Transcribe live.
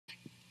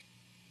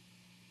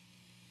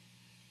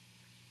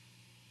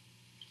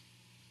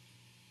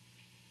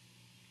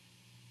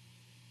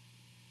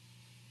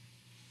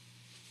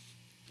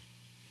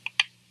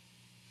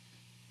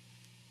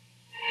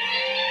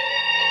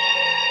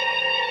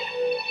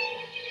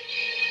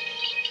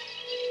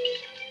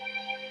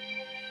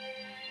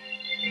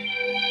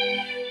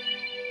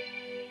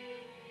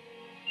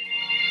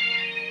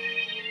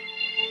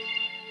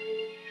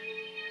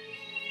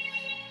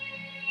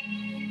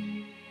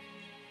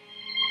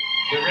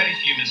ready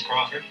for you, Miss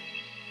Crawford.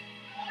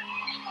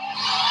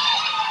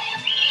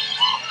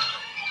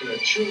 To a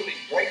truly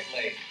great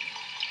lady,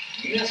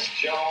 Miss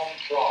Joan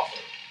Crawford.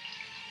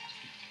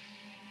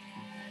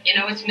 You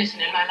know what's missing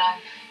in my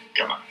life?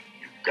 Come on,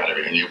 you've got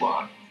everything you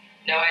want.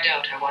 No, I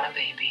don't. I want a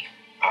baby.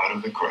 Out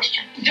of the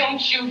question.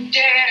 Don't you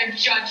dare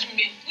judge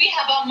me. We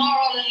have a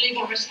moral and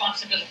legal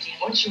responsibility.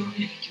 And what you're really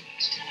doing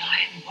is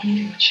denying one of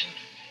your children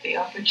the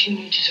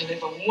opportunity to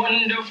live a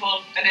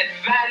wonderful and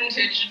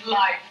advantaged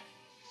life.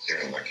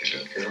 You're a lucky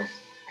little girl.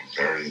 And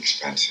very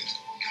expensive.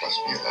 Cost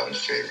me a lot of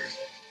favors.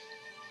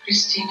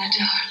 Christina,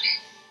 darling,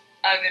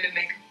 I'm going to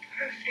make a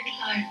perfect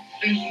life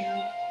for you.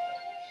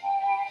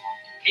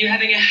 Are you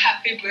having a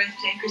happy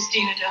birthday,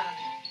 Christina, darling?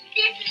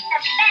 This is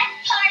the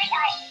best party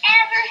I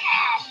ever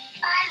had.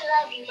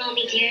 I love you,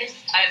 Mommie Dearest.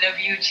 I love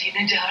you,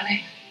 Gina,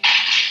 darling.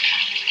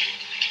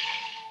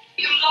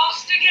 You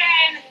lost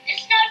again.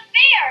 It's not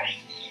fair.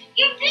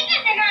 You're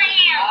bigger than I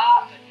am.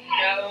 Ah,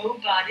 but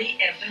nobody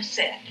ever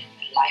said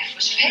life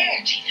was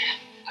fair, Gina.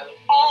 I will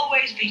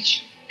always beat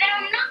you. Then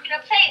I'm not going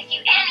to play with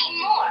you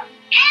anymore.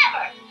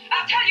 Ever.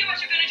 I'll tell you what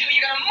you're going to do.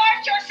 You're going to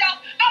march yourself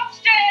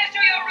upstairs to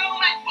your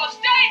room and we'll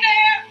stay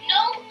there.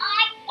 No,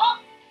 I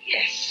won't.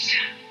 Yes,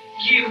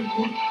 you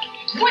will.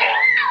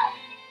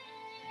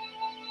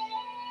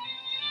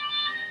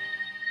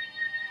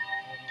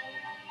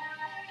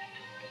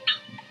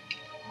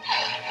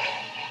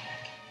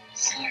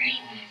 Sorry,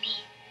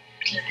 Mommy.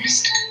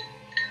 Dearest.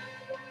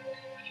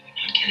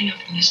 You're not getting up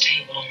from this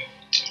table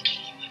until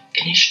you have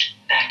finished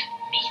that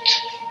meat.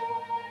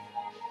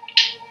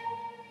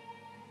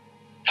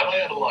 Have I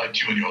ever lied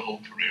to you in your whole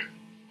career?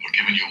 Or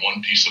given you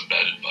one piece of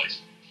bad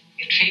advice?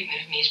 Your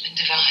treatment of me has been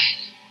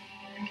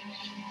divine.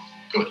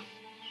 Good.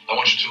 I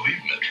want you to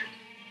leave Metro.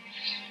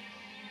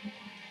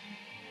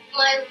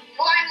 My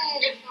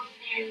wonderful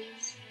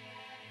friends.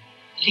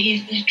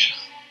 Leave Metro.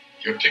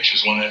 Your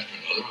pictures, one after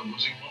another, are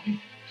losing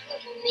money.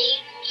 Will make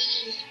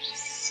me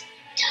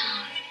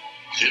stop.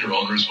 Theater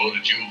owners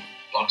voted you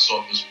box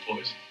office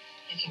poison.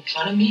 Making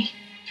fun of me?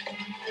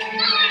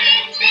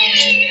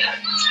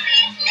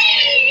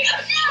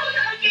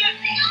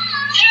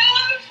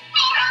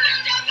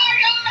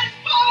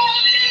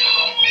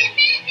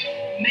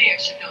 Mayor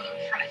should know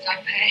the price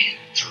I pay.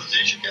 Truth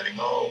is, you're getting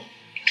old.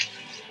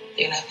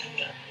 You're nothing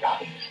but a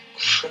rotten,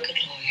 crooked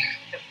lawyer.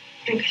 The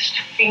biggest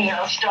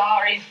female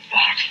star is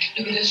back.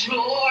 Look at this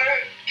floor.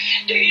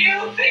 Do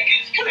you think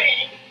it's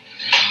clean?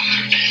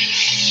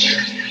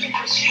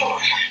 This floor.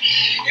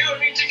 You and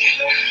me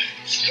together.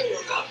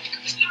 Screwed up.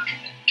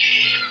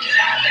 Look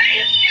at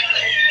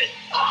it.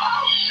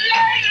 Oh,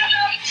 Lena!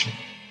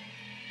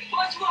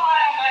 What's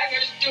wire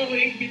hangers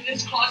doing in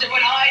this closet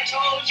when I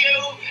told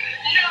you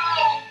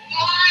no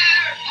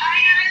wire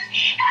hangers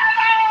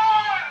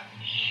ever?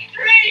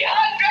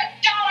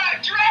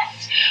 $300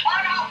 dress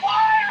on a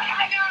wire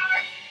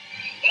hanger.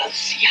 We'll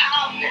see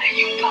how many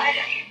you got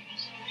in.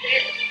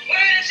 We're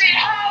gonna see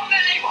how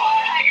many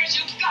wire hangers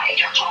you've got in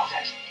your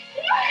closet.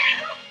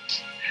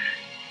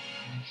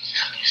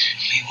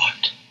 Me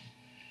what?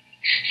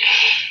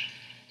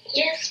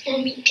 Yes,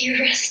 Mommie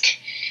Dearest.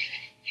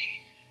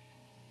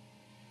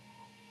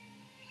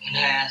 When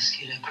I ask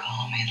you to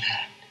call me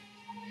that,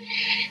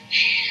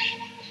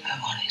 I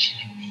wanted you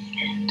to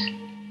mean it.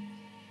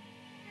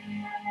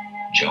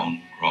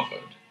 Joan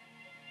Crawford,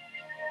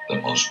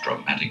 the most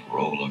dramatic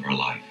role of her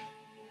life,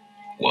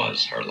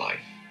 was her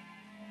life.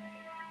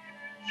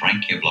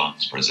 Frank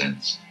Yablans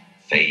presents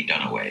Faye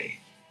Dunaway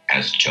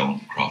as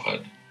Joan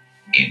Crawford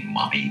in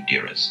Mommie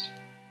Dearest.